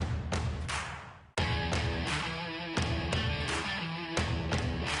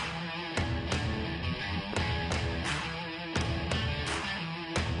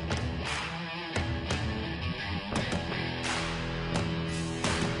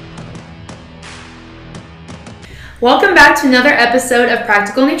Welcome back to another episode of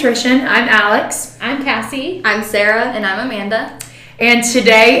Practical Nutrition. I'm Alex. I'm Cassie. I'm Sarah. And I'm Amanda. And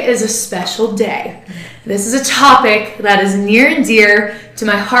today is a special day. This is a topic that is near and dear to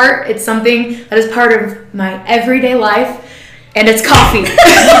my heart. It's something that is part of my everyday life, and it's coffee.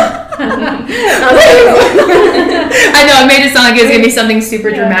 I know, I made it sound like it was going to be something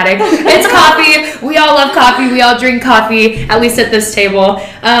super dramatic. It's coffee. We all love coffee. We all drink coffee, at least at this table.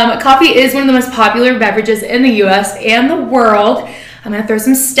 Coffee is one of the most popular beverages in the U.S. and the world. I'm going to throw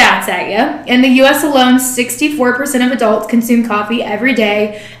some stats at you. In the U.S. alone, 64% of adults consume coffee every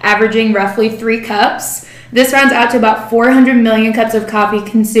day, averaging roughly 3 cups. This rounds out to about 400 million cups of coffee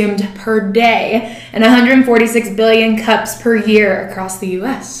consumed per day and 146 billion cups per year across the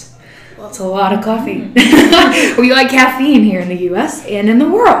U.S. Well, it's a lot of coffee. We like caffeine here in the U.S. and in the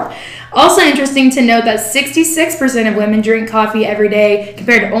world. Also interesting to note that 66% of women drink coffee every day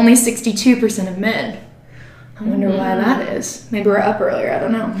compared to only 62% of men. I wonder why that is. Maybe we're up earlier. I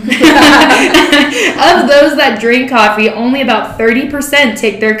don't know. Of those that drink coffee, only about 30%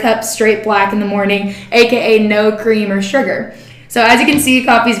 take their cup straight black in the morning, aka no cream or sugar. So as you can see,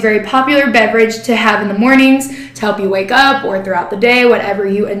 coffee is a very popular beverage to have in the mornings to help you wake up or throughout the day, whatever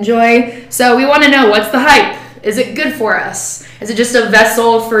you enjoy. So we want to know, what's the hype? Is it good for us? Is it just a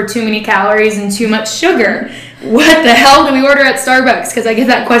vessel for too many calories and too much sugar? What the hell do we order at Starbucks? Because I get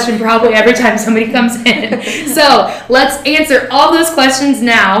that question probably every time somebody comes in. So let's answer all those questions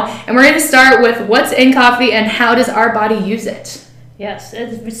now. And we're going to start with what's in coffee and how does our body use it? Yes,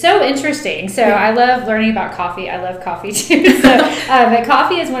 it's so interesting. So I love learning about coffee. I love coffee too. But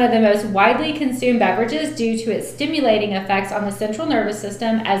coffee is one of the most widely consumed beverages due to its stimulating effects on the central nervous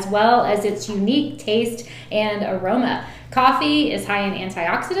system as well as its unique taste and aroma. Coffee is high in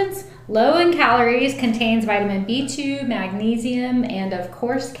antioxidants, low in calories, contains vitamin B2, magnesium, and of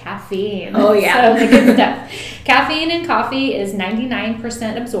course caffeine. Oh yeah. So the good stuff. Caffeine in coffee is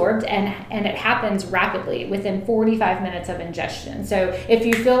 99% absorbed and it happens rapidly within 45 minutes of ingestion. So if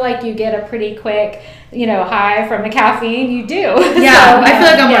you feel like you get a pretty quick, high from the caffeine, you do. Yeah, So, I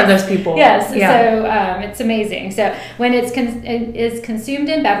feel like I'm one of those people. Yes, yeah. so it's amazing. So when it is consumed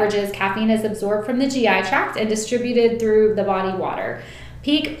in beverages, caffeine is absorbed from the GI tract and distributed through the body water.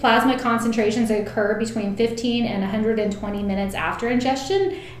 Peak plasma concentrations occur between 15 and 120 minutes after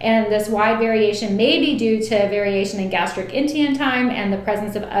ingestion, and this wide variation may be due to variation in gastric emptying time and the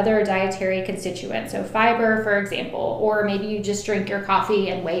presence of other dietary constituents, so fiber, for example, or maybe you just drink your coffee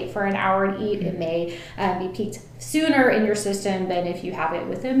and wait for an hour and eat. It may be peaked sooner in your system than if you have it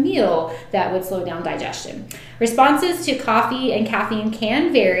with a meal that would slow down digestion. Responses to coffee and caffeine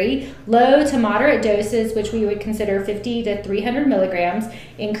can vary. Low to moderate doses, which we would consider 50 to 300 milligrams,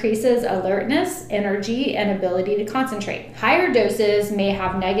 increases alertness, energy, and ability to concentrate. Higher doses may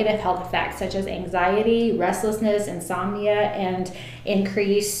have negative health effects such as anxiety, restlessness, insomnia, and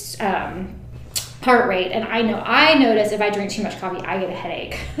increased heart rate. And I know I notice if I drink too much coffee, I get a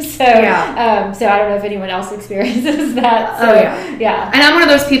headache. So I don't know if anyone else experiences that. So, yeah. And I'm one of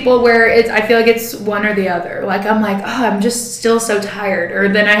those people where I feel like it's one or the other. Like I'm like, oh, I'm just still so tired. Or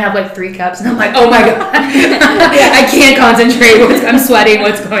then I have like 3 cups and I'm like, oh my God, I can't concentrate. I'm sweating.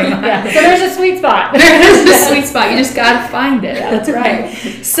 What's going on? Yeah. So there's a sweet spot. There's a sweet spot. You just got to find it. That's right.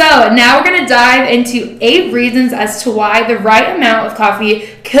 So now we're going to dive into 8 reasons as to why the right amount of coffee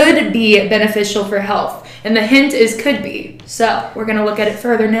could be beneficial for health. And the hint is could be. So we're going to look at it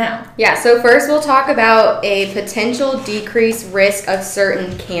further now. Yeah, so first we'll talk about a potential decreased risk of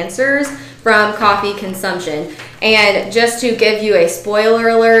certain cancers from coffee consumption. And just to give you a spoiler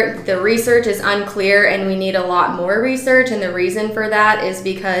alert, the research is unclear and we need a lot more research. And the reason for that is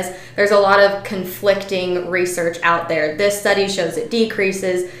because there's a lot of conflicting research out there. This study shows it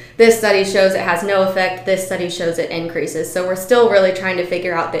decreases. This study shows it has no effect. This study shows it increases. So we're still really trying to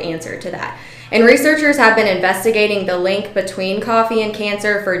figure out the answer to that. And researchers have been investigating the link between coffee and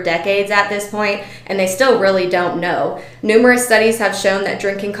cancer for decades at this point, and they still really don't know. Numerous studies have shown that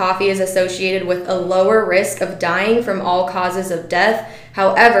drinking coffee is associated with a lower risk of dying from all causes of death.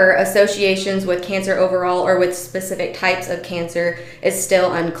 However, associations with cancer overall or with specific types of cancer is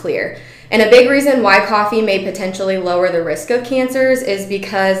still unclear. And a big reason why coffee may potentially lower the risk of cancers is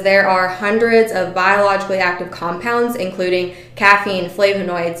because there are hundreds of biologically active compounds, including caffeine,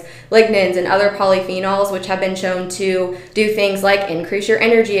 flavonoids, lignans, and other polyphenols, which have been shown to do things like increase your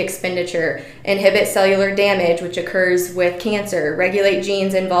energy expenditure, inhibit cellular damage, which occurs with cancer, regulate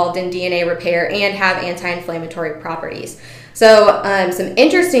genes involved in DNA repair, and have anti-inflammatory properties. So some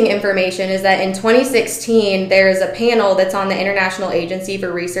interesting information is that in 2016, there's a panel that's on the International Agency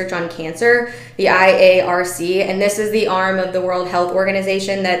for Research on Cancer, the IARC, and this is the arm of the World Health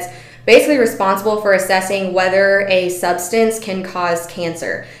Organization that's basically responsible for assessing whether a substance can cause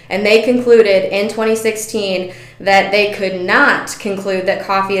cancer. And they concluded in 2016 that they could not conclude that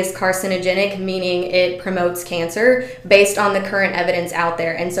coffee is carcinogenic, meaning it promotes cancer, based on the current evidence out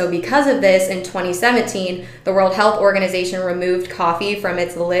there. And so because of this, in 2017, the World Health Organization removed coffee from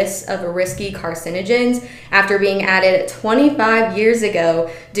its list of risky carcinogens after being added 25 years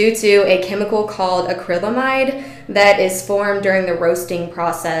ago due to a chemical called acrylamide that is formed during the roasting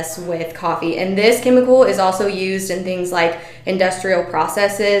process with coffee. And this chemical is also used in things like industrial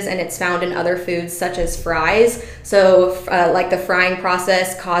processes, and it's found in other foods such as fries. So like the frying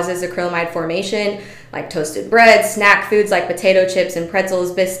process causes acrylamide formation, like toasted bread, snack foods like potato chips and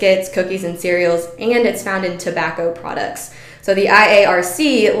pretzels, biscuits, cookies and cereals, and it's found in tobacco products. So the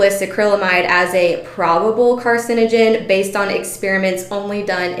IARC lists acrylamide as a probable carcinogen based on experiments only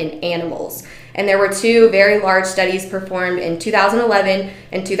done in animals. And there were two very large studies performed in 2011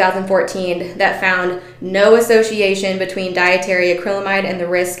 and 2014 that found no association between dietary acrylamide and the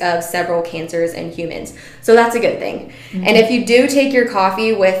risk of several cancers in humans. So that's a good thing. Mm-hmm. And if you do take your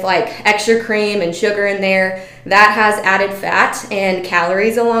coffee with like extra cream and sugar in there, that has added fat and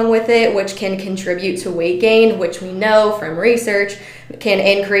calories along with it, which can contribute to weight gain, which we know from research can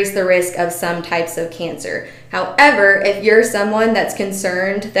increase the risk of some types of cancer. However, if you're someone that's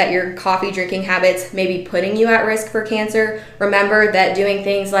concerned that your coffee drinking habits may be putting you at risk for cancer, remember that doing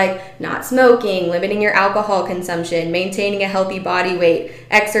things like not smoking, limiting your alcohol consumption, maintaining a healthy body weight,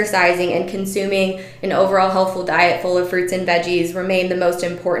 exercising, and consuming an overall healthful diet full of fruits and veggies remain the most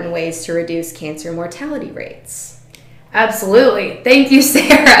important ways to reduce cancer mortality rates. Absolutely. Thank you,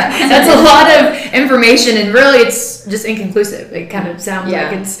 Sarah. That's a lot of information, and really it's just inconclusive. It kind of sounds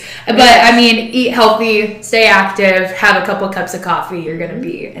like it's, but I mean, eat healthy, stay active, have a couple of cups of coffee, you're going to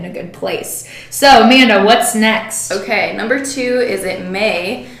be in a good place. So, Amanda, what's next? Okay, number 2 is it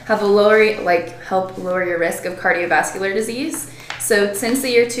may have help lower your risk of cardiovascular disease. So since the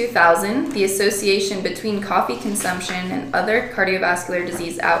year 2000, the association between coffee consumption and other cardiovascular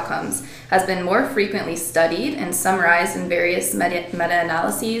disease outcomes has been more frequently studied and summarized in various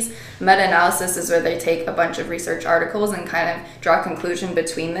meta-analyses. Meta-analysis is where they take a bunch of research articles and kind of draw a conclusion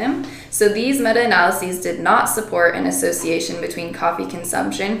between them. So these meta-analyses did not support an association between coffee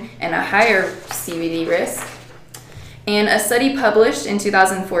consumption and a higher CVD risk. And a study published in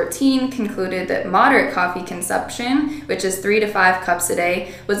 2014 concluded that moderate coffee consumption, which is 3 to 5 cups a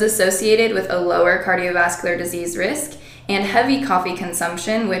day, was associated with a lower cardiovascular disease risk, and heavy coffee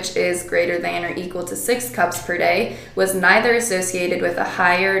consumption, which is greater than or equal to 6 cups per day, was neither associated with a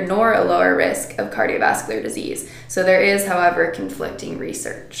higher nor a lower risk of cardiovascular disease. So there is, however, conflicting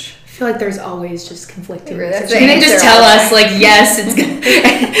research. I feel like there's always just conflicting research. Can they just tell us, like, yes, it's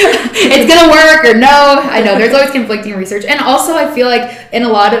gonna work, or no? I know there's always conflicting research, and also I feel like in a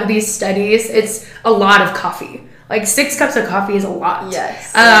lot of these studies, it's a lot of coffee. Like 6 cups of coffee is a lot.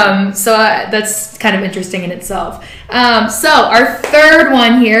 Yes. So that's kind of interesting in itself. So our third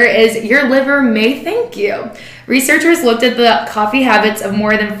one here is your liver may thank you. Researchers looked at the coffee habits of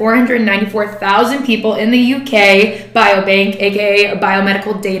more than 494,000 people in the UK Biobank, aka a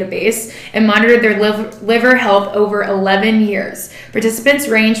biomedical database, and monitored their liver health over 11 years. Participants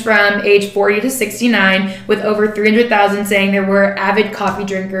range from age 40 to 69, with over 300,000 saying they were avid coffee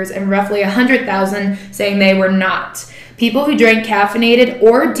drinkers and roughly 100,000 saying they were not. People who drank caffeinated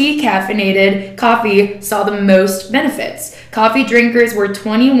or decaffeinated coffee saw the most benefits. Coffee drinkers were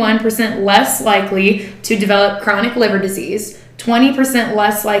 21% less likely to develop chronic liver disease, 20%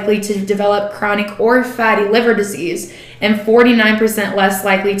 less likely to develop chronic or fatty liver disease, and 49% less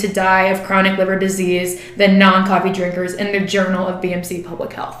likely to die of chronic liver disease than non-coffee drinkers in the Journal of BMC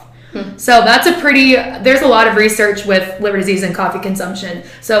Public Health. So that's there's a lot of research with liver disease and coffee consumption.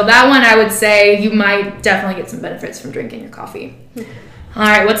 So that one, I would say you might definitely get some benefits from drinking your coffee. All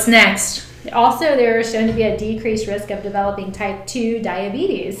right, what's next? Also, there is shown to be a decreased risk of developing type 2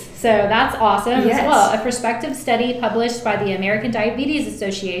 diabetes. So that's awesome as well. A prospective study published by the American Diabetes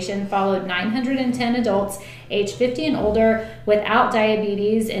Association followed 910 adults aged 50 and older without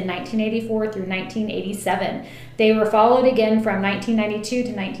diabetes in 1984 through 1987. They were followed again from 1992 to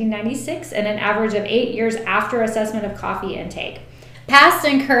 1996 and an average of 8 years after assessment of coffee intake. Past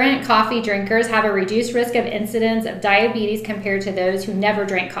and current coffee drinkers have a reduced risk of incidence of diabetes compared to those who never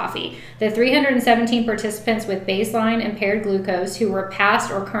drank coffee. The 317 participants with baseline impaired glucose who were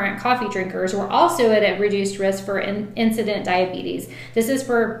past or current coffee drinkers were also at a reduced risk for incident diabetes. This is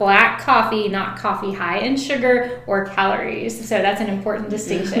for black coffee, not coffee high in sugar or calories. So that's an important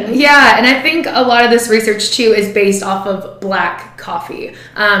distinction. Yeah, and I think a lot of this research too is based off of black coffee,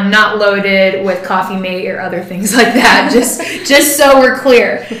 not loaded with coffee mate or other things like that. Just so we're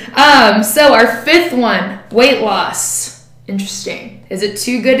clear. So our fifth one, weight loss. Interesting. Is it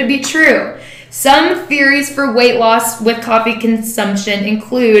too good to be true? Some theories for weight loss with coffee consumption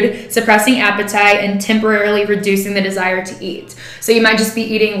include suppressing appetite and temporarily reducing the desire to eat. So you might just be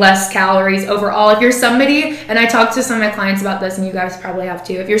eating less calories overall. If you're somebody, and I talk to some of my clients about this, and you guys probably have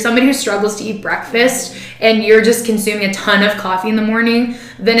too, if you're somebody who struggles to eat breakfast and you're just consuming a ton of coffee in the morning,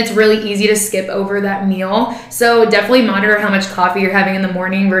 then it's really easy to skip over that meal. So definitely monitor how much coffee you're having in the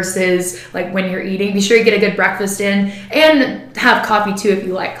morning versus like when you're eating. Be sure you get a good breakfast in and have coffee too if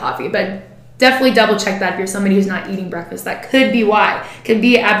you like coffee, but definitely double check that if you're somebody who's not eating breakfast. That could be why. Could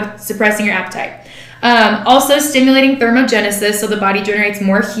be suppressing your appetite. Also stimulating thermogenesis, so the body generates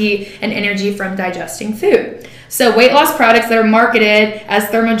more heat and energy from digesting food. So weight loss products that are marketed as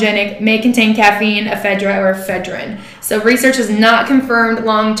thermogenic may contain caffeine, ephedra, or ephedrine. So research has not confirmed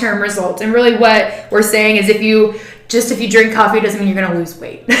long-term results. And really what we're saying is if you drink coffee doesn't mean you're going to lose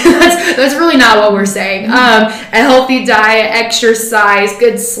weight. that's really not what we're saying. A healthy diet, exercise,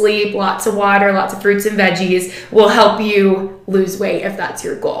 good sleep, lots of water, lots of fruits and veggies will help you lose weight if that's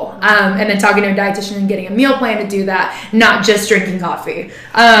your goal. And then talking to a dietitian and getting a meal plan to do that, not just drinking coffee.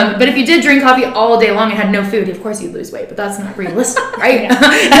 But if you did drink coffee all day long and had no food, of course you'd lose weight, but that's not realistic, right? Don't do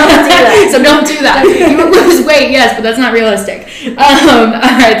that. So don't do that. You would lose weight, yes, but that's not realistic. All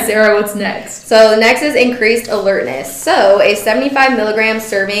right, Sarah, what's next? So next is increased alertness. So a 75 milligram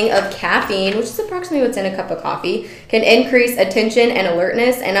serving of caffeine, which is approximately what's in a cup of coffee, can increase attention and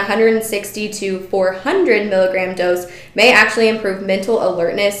alertness, and 160 to 400 milligram dose may actually improve mental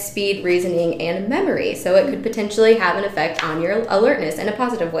alertness, speed, reasoning, and memory. So it could potentially have an effect on your alertness in a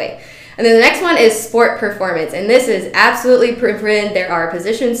positive way. And then the next one is sport performance. And this is absolutely proven. There are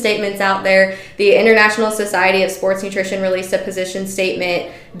position statements out there. The International Society of Sports Nutrition released a position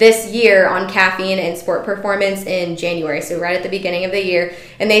statement this year on caffeine and sport performance in January, so right at the beginning of the year.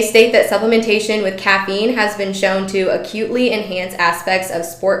 And they state that supplementation with caffeine has been shown to acutely enhance aspects of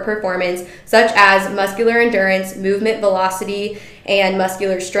sport performance, such as muscular endurance, movement velocity, and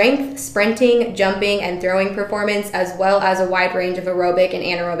muscular strength, sprinting, jumping, and throwing performance, as well as a wide range of aerobic and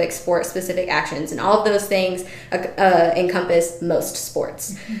anaerobic sport-specific actions. And all of those things encompass most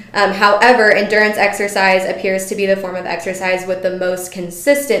sports. However, endurance exercise appears to be the form of exercise with the most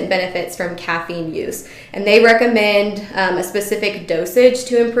consistent benefits from caffeine use. And they recommend a specific dosage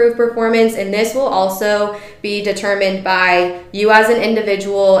to improve performance, and this will also be determined by you as an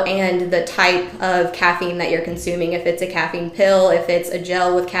individual and the type of caffeine that you're consuming, if it's a caffeine pill, if it's a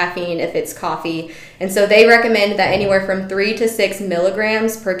gel with caffeine, if it's coffee. And so they recommend that anywhere from 3 to 6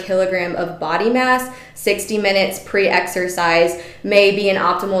 milligrams per kilogram of body mass, 60 minutes pre-exercise may be an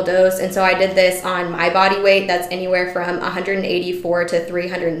optimal dose. And so I did this on my body weight. That's anywhere from 184 to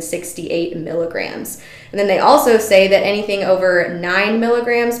 368 milligrams. And then they also say that anything over 9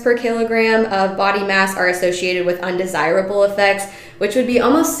 milligrams per kilogram of body mass are associated with undesirable effects, which would be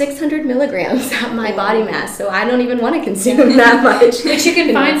almost 600 milligrams of my body mass. So I don't even want to consume that much. Which you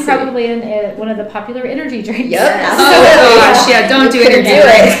can find probably in one of the popular energy drinks. Yep. Oh gosh, yeah, don't do energy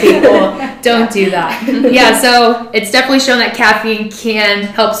drinks, people. Don't do that. Yeah, so it's definitely shown that caffeine can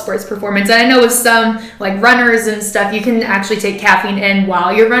help sports performance. And I know with some like runners and stuff, you can actually take caffeine in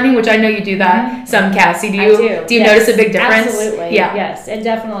while you're running, which I know you do that. Some Cassie, do you notice a big difference? Absolutely. Yeah. Yes, it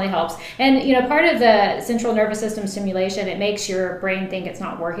definitely helps. And part of the central nervous system stimulation, it makes your brain think it's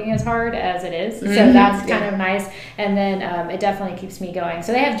not working as hard as it is. So that's kind of nice. And then it definitely keeps me going.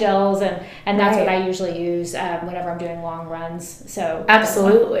 So they have gels, and that's what I usually use whenever I'm doing long runs. So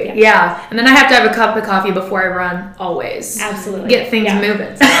absolutely. Yeah. And then I have to have a cup of coffee before I run always. Absolutely. Get things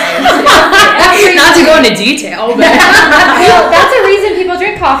moving. Not to go into detail, but well, that's a reason people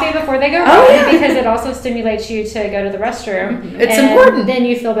drink coffee before they go run, because it also stimulates you to go to the restroom. It's important. Then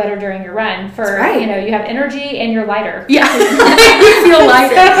you feel better during your run. You have energy and you're lighter. Yeah. You feel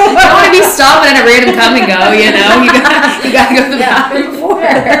lighter. You don't want to be stopping at a random come and go, you got to go to the bathroom before.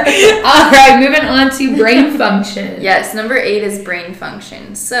 All right, moving on to brain function. Yes, number 8 is brain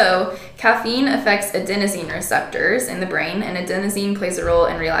function. So caffeine affects adenosine receptors in the brain, and adenosine plays a role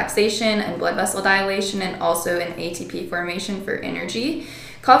in relaxation and blood vessel dilation, and also in ATP formation for energy.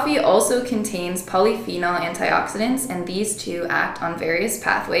 Coffee also contains polyphenol antioxidants, and these two act on various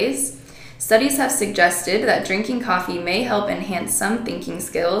pathways. Studies have suggested that drinking coffee may help enhance some thinking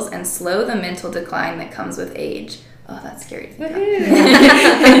skills and slow the mental decline that comes with age. Oh, that's scary to think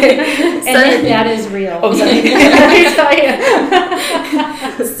And that is real. Oh, sorry.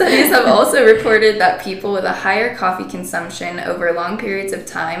 Studies have also reported that people with a higher coffee consumption over long periods of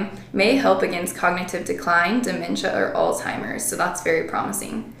time may help against cognitive decline, dementia, or Alzheimer's. So that's very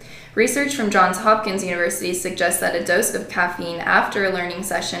promising. Research from Johns Hopkins University suggests that a dose of caffeine after a learning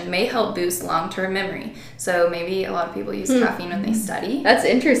session may help boost long-term memory. So maybe a lot of people use caffeine when they study. That's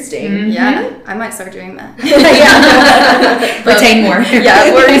interesting. Mm-hmm. Yeah, I might start doing that. Retain more.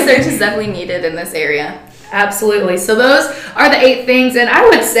 Yeah, more research is definitely needed in this area. Absolutely. So those are the 8 things, and I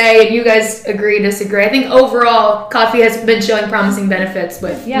would say, and you guys agree, disagree, I think overall coffee has been showing promising benefits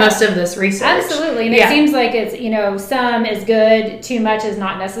with most of this research. Absolutely. And it seems like it's, some is good, too much is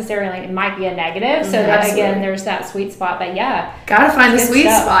not necessarily, it might be a negative. So that, again, there's that sweet spot. But gotta find the sweet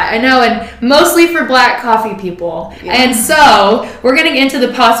spot. I know, and mostly for black coffee people. Yeah. And so we're getting into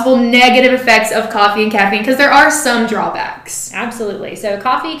the possible negative effects of coffee and caffeine, because there are some drawbacks. Absolutely. So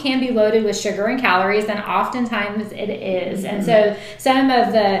coffee can be loaded with sugar and calories, and oftentimes it is. And so some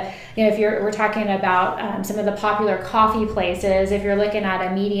of the, if we're talking about some of the popular coffee places, if you're looking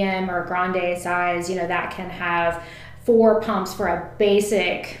at a medium or grande size, that can have 4 pumps for a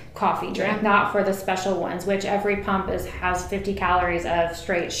basic coffee drink, not for the special ones, which every pump has 50 calories of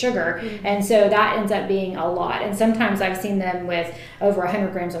straight sugar. And so that ends up being a lot. And sometimes I've seen them with over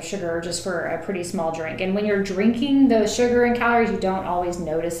 100 grams of sugar just for a pretty small drink. And when you're drinking those sugar and calories, you don't always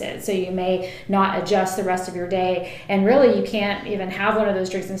notice it. So you may not adjust the rest of your day. And really, you can't even have one of those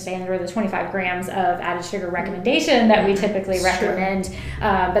drinks and stay under the 25 grams of added sugar recommendation that we typically recommend.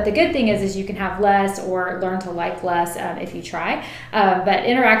 But the good thing is you can have less or learn to like less if you try. But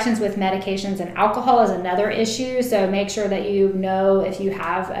interactions with medications and alcohol is another issue. So make sure that if you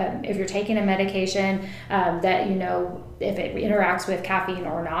have, if you're taking a medication, that if it interacts with caffeine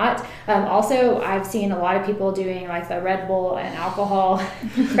or not. Also, I've seen a lot of people doing like the Red Bull and alcohol,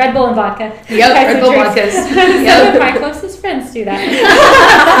 Red Bull and vodka. Yep, Red Bull vodkas. Some of my closest friends do that.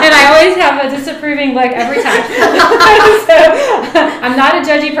 And I always have a disapproving look every time. So I'm not a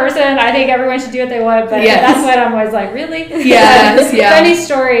judgy person. I think everyone should do what they want, but that's what I'm always like, really? Yes, Funny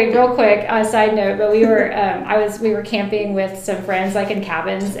story, real quick, side note, but we were camping with some friends like in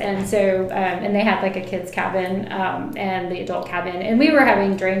cabins, and so and they had like a kids cabin and the adult cabin, and we were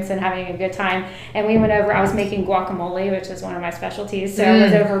having drinks and having a good time, and we went over, I was making guacamole, which is one of my specialties, so I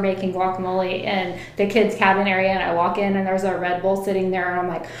was over making guacamole in the kids cabin area, and I walk in and there's a Red Bull sitting there, and I'm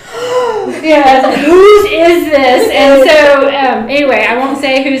like, I was like, whose is this? And so anyway, I won't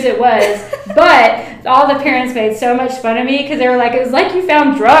say whose it was, but all the parents made so much fun of me because they were like, it was like you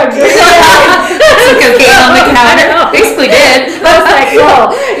found drugs or something. Some cocaine on the counter. Basically did. I was like, well,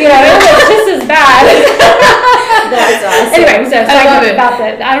 it was just as bad. That's awesome. Anyway, so I love it. About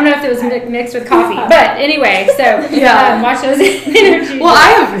that. I don't know if it was mixed with coffee, but anyway, so watch those interviews. Well, I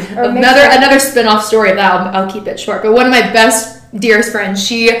have another spin-off story that I'll keep it short. But one of my best, dearest friends,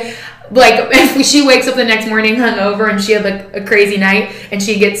 she wakes up the next morning hungover and she had like a crazy night and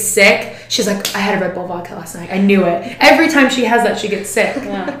she gets sick. She's like, I had a Red Bull vodka last night. I knew it. Every time she has that, she gets sick.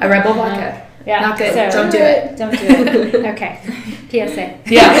 A Red Bull vodka. Yeah. Not good. So, don't do it. Don't do it. Okay. PSA.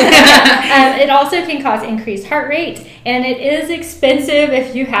 Yeah. It also can cause increased heart rate, and it is expensive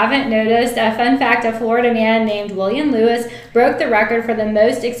if you haven't noticed. A fun fact, a Florida man named William Lewis broke the record for the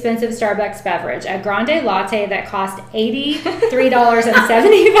most expensive Starbucks beverage, a grande latte that cost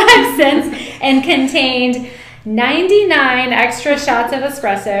 $83.75 and contained 99 extra shots of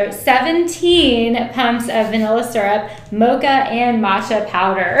espresso, 17 pumps of vanilla syrup, mocha, and matcha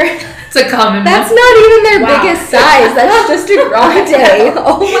powder. It's a common That's not even their biggest size. That's just a grande.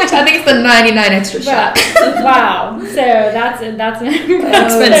 Oh my! I think it's the 99 extra shots. Wow. So that's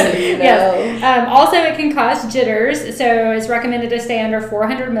expensive. Yes. Also, it can cause jitters. So it's recommended to stay under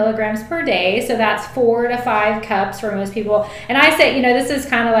 400 milligrams per day. So that's 4 to 5 cups for most people. And I say, this is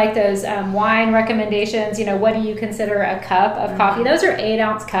kind of like those wine recommendations. What do you consider a cup of coffee? Those are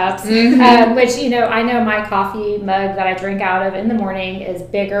 8-ounce cups, which, I know my coffee mug that I drink out of in the morning is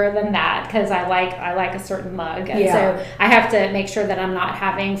bigger than that because I like a certain mug. And so I have to make sure that I'm not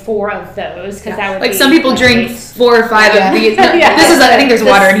having 4 of those because that would like be some people drink 4 or 5 of these. This is, I think there's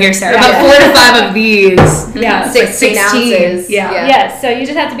water in here, Sarah. About 4 to 5 of these. Yeah. 16 ounces. Yes. So you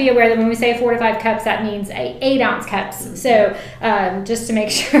just have to be aware that when we say 4 to 5 cups, that means 8-ounce cups. So just to make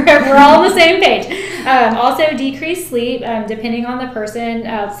sure we're all on the same page. Also, decreased sleep, depending on the person.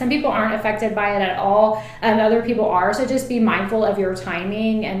 Some people aren't affected by it at all. Other people are. So just be mindful of your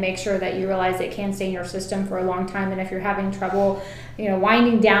timing and make sure that you realize it can stay in your system for a long time. And if you're having trouble,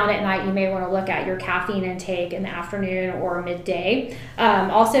 winding down at night, you may want to look at your caffeine intake in the afternoon or midday.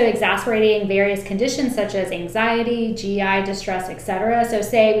 Also exacerbating various conditions such as anxiety, GI distress, etc. So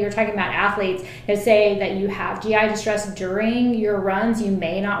say we were talking about athletes, say that you have GI distress during your runs, you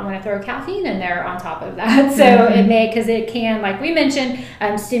may not want to throw caffeine in there on top of that. So it may, because it can, like we mentioned,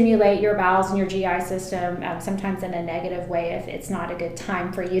 stimulate your bowels and your GI system, sometimes in a negative way if it's not a good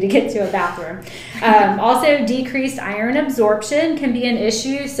time for you to get to a bathroom. Also, decreased iron absorption can be an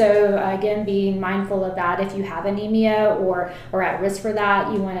issue. So again, being mindful of that. If you have anemia or at risk for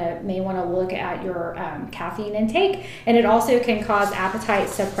that, you may want to look at your caffeine intake. And it also can cause appetite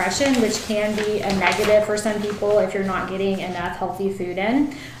suppression, which can be a negative for some people if you're not getting enough healthy food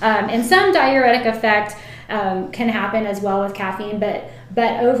in. And some diuretic effect can happen as well with caffeine, but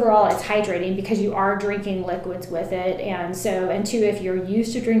overall it's hydrating because you are drinking liquids with it. And two, if you're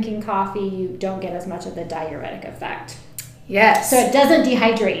used to drinking coffee, you don't get as much of the diuretic effect. Yes. So it doesn't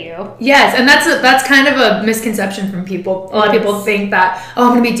dehydrate you. Yes, and that's kind of a misconception from people. A lot of people think that,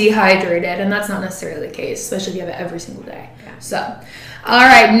 I'm going to be dehydrated, and that's not necessarily the case, especially if you have it every single day. Yeah. So, all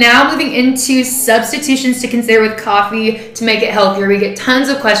right, now moving into substitutions to consider with coffee to make it healthier. We get tons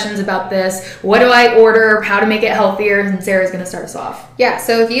of questions about this. What do I order? How to make it healthier? And Sarah's going to start us off. Yeah,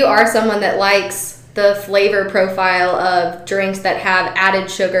 so if you are someone that likes the flavor profile of drinks that have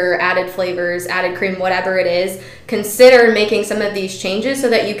added sugar, added flavors, added cream, whatever it is, consider making some of these changes so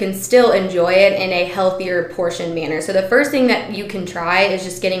that you can still enjoy it in a healthier portion manner. So the first thing that you can try is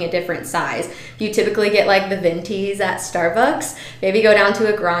just getting a different size. If you typically get like the ventis at Starbucks, maybe go down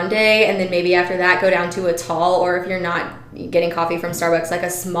to a grande, and then maybe after that go down to a tall, or if you're not getting coffee from Starbucks, like a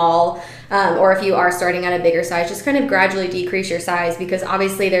small, or if you are starting at a bigger size, just kind of gradually decrease your size, because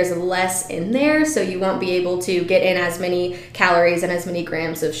obviously there's less in there, so you won't be able to get in as many calories and as many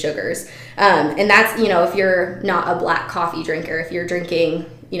grams of sugars. And that's, if you're not a black coffee drinker. If you're drinking,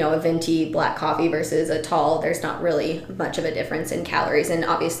 a venti black coffee versus a tall, there's not really much of a difference in calories, and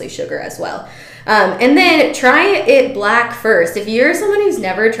obviously sugar as well. And then try it black first. If you're someone who's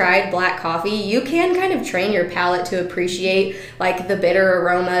never tried black coffee, you can kind of train your palate to appreciate like the bitter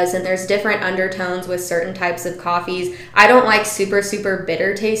aromas, and there's different undertones with certain types of coffees. I don't like super, super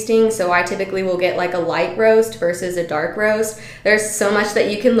bitter tasting, so I typically will get like a light roast versus a dark roast. There's so much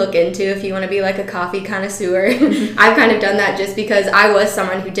that you can look into if you want to be like a coffee connoisseur. I've kind of done that just because I was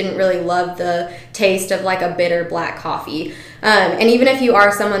someone who didn't really love the taste of like a bitter black coffee. And even if you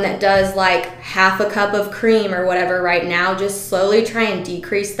are someone that does like half a cup of cream or whatever right now, just slowly try and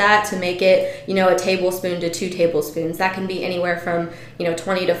decrease that to make it, a tablespoon to 2 tablespoons. That can be anywhere from,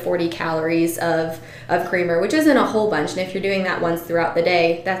 20 to 40 calories of creamer, which isn't a whole bunch. And if you're doing that once throughout the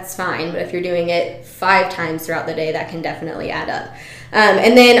day, that's fine. But if you're doing it 5 times throughout the day, that can definitely add up.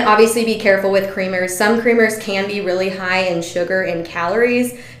 And then obviously be careful with creamers. Some creamers can be really high in sugar and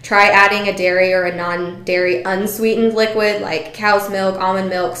calories. Try adding a dairy or a non-dairy unsweetened liquid like cow's milk, almond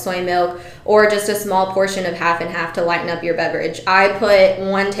milk, soy milk, or just a small portion of half and half to lighten up your beverage. I put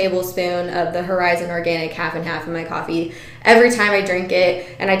 1 tablespoon of the Horizon Organic half and half in my coffee every time I drink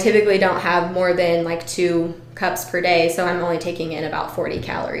it, and I typically don't have more than like 2 cups per day, so I'm only taking in about 40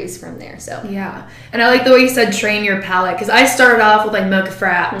 calories from there. So yeah, and I like the way you said train your palate, because I started off with like mocha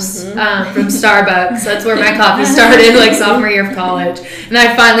fraps from Starbucks. That's where my coffee started, like sophomore year of college, and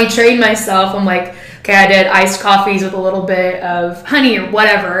I finally trained myself. I'm like, okay, I did iced coffees with a little bit of honey or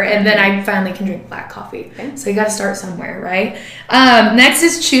whatever, and then I finally can drink black coffee. Okay. So you got to start somewhere, right? Next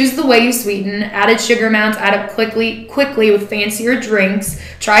is choose the way you sweeten. Added sugar amounts add up quickly with fancier drinks.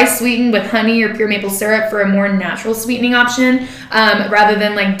 Try sweeten with honey or pure maple syrup for a more natural sweetening option, rather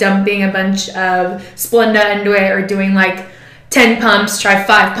than like dumping a bunch of Splenda into it or doing like 10 pumps, try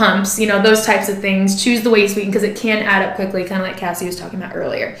 5 pumps, those types of things. Choose the way you sweeten because it can add up quickly, kind of like Cassie was talking about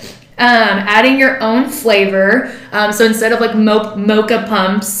earlier. Adding your own flavor. So instead of like mocha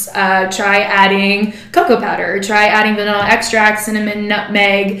pumps, try adding cocoa powder. Try adding vanilla extract, cinnamon,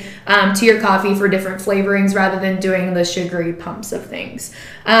 nutmeg to your coffee for different flavorings rather than doing the sugary pumps of things.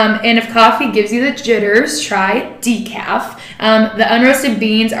 And if coffee gives you the jitters, try decaf. The unroasted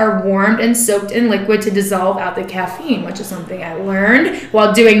beans are warmed and soaked in liquid to dissolve out the caffeine, which is something I learned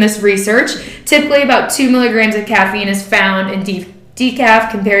while doing this research. Typically about 2 milligrams of caffeine is found in decaf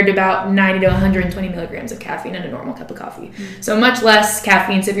compared to about 90 to 120 milligrams of caffeine in a normal cup of coffee. So much less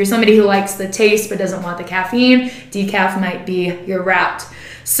caffeine. So if you're somebody who likes the taste but doesn't want the caffeine, decaf might be your route.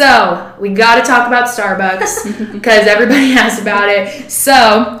 So we got to talk about Starbucks because everybody asked about it.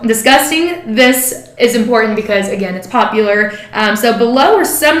 So discussing this is important because, again, it's popular. So below are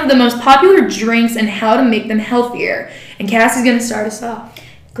some of the most popular drinks and how to make them healthier. And Cassie's going to start us off.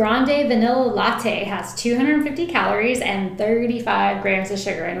 Grande Vanilla Latte has 250 calories and 35 grams of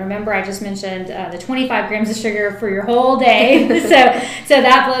sugar. And remember, I just mentioned the 25 grams of sugar for your whole day. so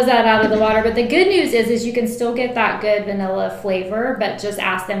that blows that out of the water. But the good news is you can still get that good vanilla flavor, but just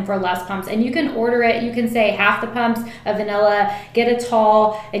ask them for less pumps. And you can order it. You can say half the pumps of vanilla, get a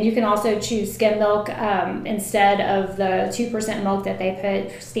tall, and you can also choose skim milk instead of the 2% milk that they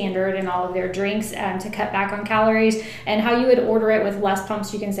put standard in all of their drinks to cut back on calories. And how you would order it with less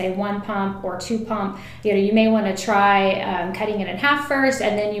pumps, you can say 1 pump or 2 pump. You may want to try cutting it in half first,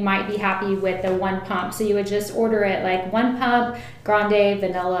 and then you might be happy with the 1 pump. So you would just order it like 1 pump Grande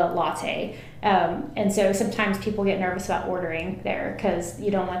Vanilla Latte. And so sometimes people get nervous about ordering there because you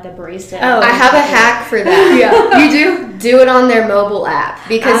don't want the barista. I have a hack for that. Yeah, you do? Do it on their mobile app,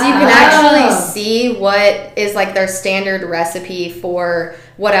 because you can actually see what is like their standard recipe for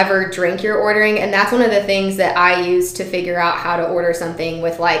whatever drink you're ordering. And that's one of the things that I use to figure out how to order something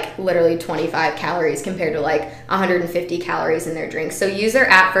with like literally 25 calories compared to like 150 calories in their drink. So use their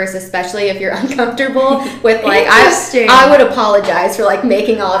app first, especially if you're uncomfortable with like, I would apologize for like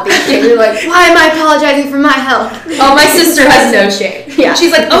making all of these changes. Like, why am I apologizing for my health? Oh, my sister has no shame. Yeah.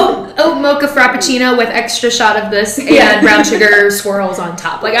 She's like, oat mocha frappuccino with extra shot of this and brown sugar swirls on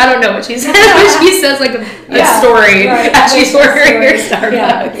top. Like, I don't know what she says, but she says like a story as she's ordering her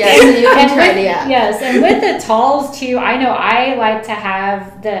Starbucks. Yeah, so you can try the app. Yes, and with the talls too, I know I like to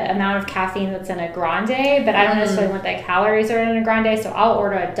have the amount of caffeine that's in a grande, but I don't necessarily want the calories that are in a grande, so I'll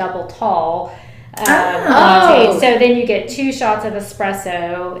order a double tall latte. So then you get 2 shots of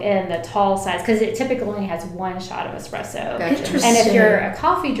espresso in the tall size, because it typically only has 1 shot of espresso. Gotcha. And if you're a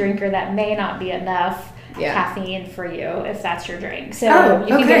coffee drinker, that may not be enough caffeine for you if that's your drink. So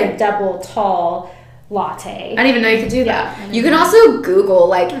you can get a double tall latte. I didn't even know you could do that. You can also Google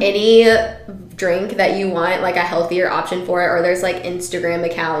like any drink that you want like a healthier option for it, or there's like Instagram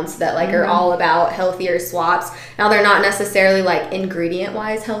accounts that like are all about healthier swaps. Now they're not necessarily like ingredient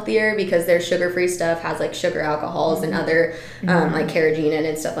wise healthier, because their sugar-free stuff has like sugar alcohols and other like carrageenan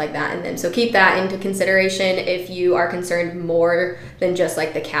and stuff like that in them. So keep that into consideration if you are concerned more than just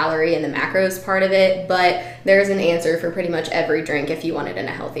like the calorie and the macros part of it. But there's an answer for pretty much every drink if you want it in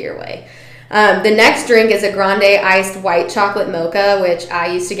a healthier way. The next drink is a grande iced white chocolate mocha, which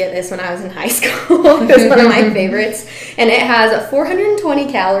I used to get this when I was in high school. It was one of my favorites. And it has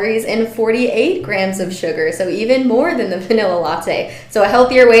 420 calories and 48 grams of sugar, so even more than the vanilla latte. So a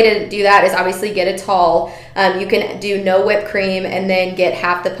healthier way to do that is obviously get a tall. You can do no whipped cream and then get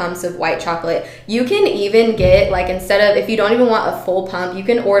half the pumps of white chocolate. You can even get, like, instead of, if you don't even want a full pump, you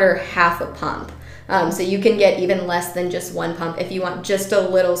can order half a pump. So you can get even less than just 1 pump if you want just a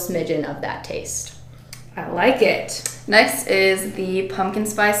little smidgen of that taste. I like it. Next is the pumpkin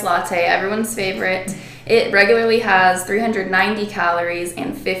spice latte, everyone's favorite. It regularly has 390 calories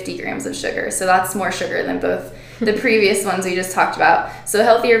and 50 grams of sugar. So that's more sugar than both the previous ones we just talked about. So a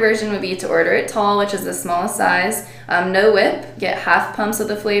healthier version would be to order it tall, which is the smallest size. No whip, get half pumps of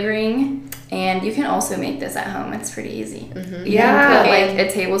the flavoring. And you can also make this at home. It's pretty easy. You can put like a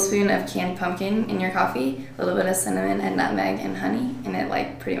tablespoon of canned pumpkin in your coffee, a little bit of cinnamon and nutmeg and honey, and it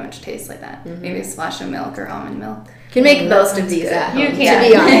like pretty much tastes like that. Maybe a splash of milk or almond milk. You can make most of these at home, You to can.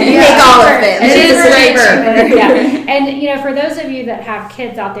 be honest. You make all of them. It is flavor. Yeah. And for those of you that have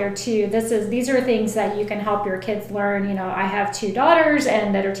kids out there too, these are things that you can help your kids learn. I have 2 daughters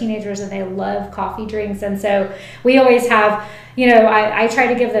and that are teenagers, and they love coffee drinks, and so we always have, I try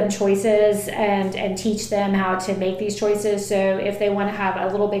to give them choices and teach them how to make these choices. So if they want to have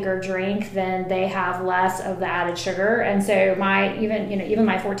a little bigger drink, then they have less of the added sugar. And so even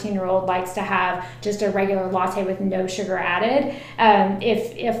my 14-year-old likes to have just a regular latte with no sugar added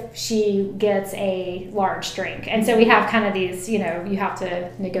if she gets a large drink. And so we have kind of these, you have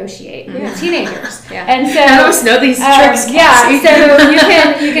to negotiate with teenagers. And so I almost know these tricks. So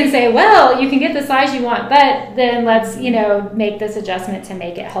you can say, well, you can get the size you want, but then let's make this adjustment to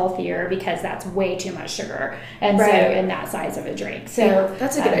make it healthier, because that's way too much sugar, and so in that size of a drink. So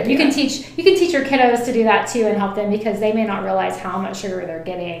that's a good idea. You can teach your kiddos to do that too, and help them, because they may not realize how much sugar they're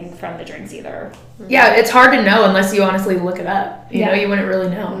getting from the drinks either. Yeah, it's hard to know unless you honestly look it up. You wouldn't really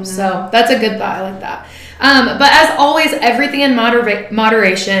know. So that's a good thought. I like that. But as always, everything in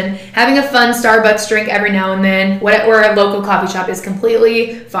moderation. Having a fun Starbucks drink every now and then, or a local coffee shop, is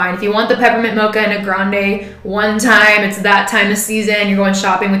completely fine. If you want the peppermint mocha and a grande one time, it's that time of season, you're going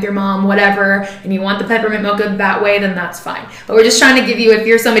shopping with your mom, whatever, and you want the peppermint mocha that way, then that's fine. But we're just trying to give you, if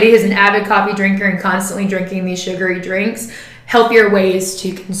you're somebody who's an avid coffee drinker and constantly drinking these sugary drinks, healthier ways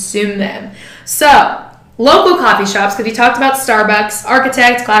to consume them. So, local coffee shops, because we talked about Starbucks,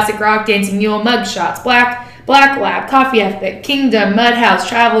 Architect, Classic Rock, Dancing Mule, Mug Shots, Black Black Lab, Coffee Epic, Kingdom, Mudhouse,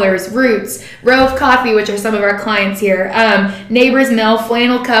 Travelers, Roots, Rove Coffee, which are some of our clients here, Neighbors Mill,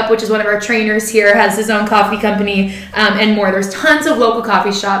 Flannel Cup, which is one of our trainers here, has his own coffee company, and more. There's tons of local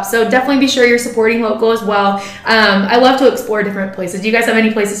coffee shops, so definitely be sure you're supporting local as well. I love to explore different places. Do you guys have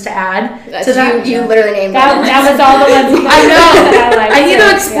any places to add to that? You literally named That was all the ones. I know. that I liked. I need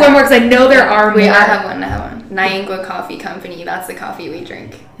to explore more because I know there are more. Wait, I have one. Niangua Coffee Company. That's the coffee we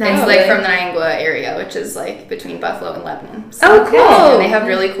drink. Nice. It's like from the Niangua area, which is like between Buffalo and Lebanon. So, Oh, cool. and they have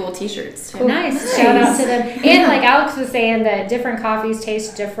really cool T-shirts too. Nice. Shout out to them. And like Alex was saying, that different coffees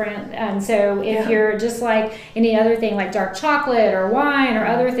taste different. And so if you're just like any other thing, like dark chocolate or wine or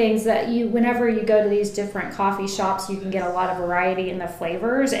other things, that whenever you go to these different coffee shops, you can get a lot of variety in the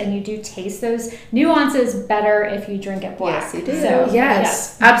flavors, and you do taste those nuances better if you drink it black. Yes, you do. So,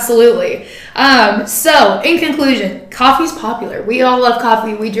 Yes, absolutely. So, in conclusion, coffee's popular. We all love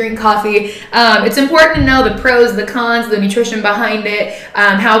coffee. We drink coffee. It's important to know the pros, the cons, the nutrition behind it,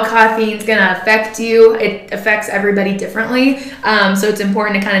 how caffeine's going to affect you. It affects everybody differently. So it's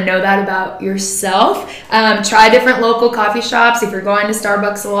important to kind of know that about yourself. Try different local coffee shops. If you're going to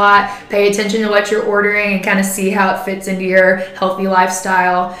Starbucks a lot, pay attention to what you're ordering and kind of see how it fits into your healthy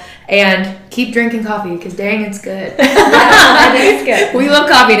lifestyle. And keep drinking coffee because dang, it's good. It's good. We love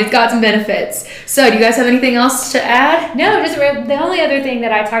coffee and it's got some benefits. So do you guys have anything else to add? No, just the only other thing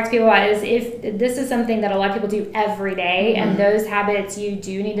that I talk to people about is if this is something that a lot of people do every day, and those habits, you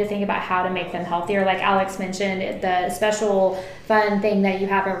do need to think about how to make them healthier. Like Alex mentioned, the special fun thing that you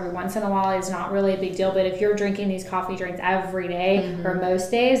have every once in a while is not really a big deal, but if you're drinking these coffee drinks every day or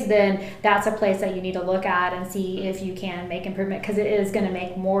most days, then that's a place that you need to look at and see if you can make improvement, because it is going to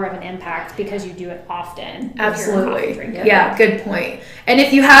make more of an impact because you do it often. Absolutely. Yeah, good point. And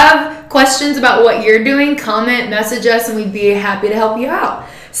if you have questions about what you're doing, comment, message us, and we'd be happy to help you out.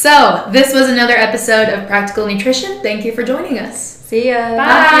 So this was another episode of Practical Nutrition. Thank you for joining us. See ya.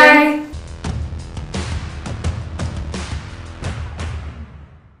 Bye.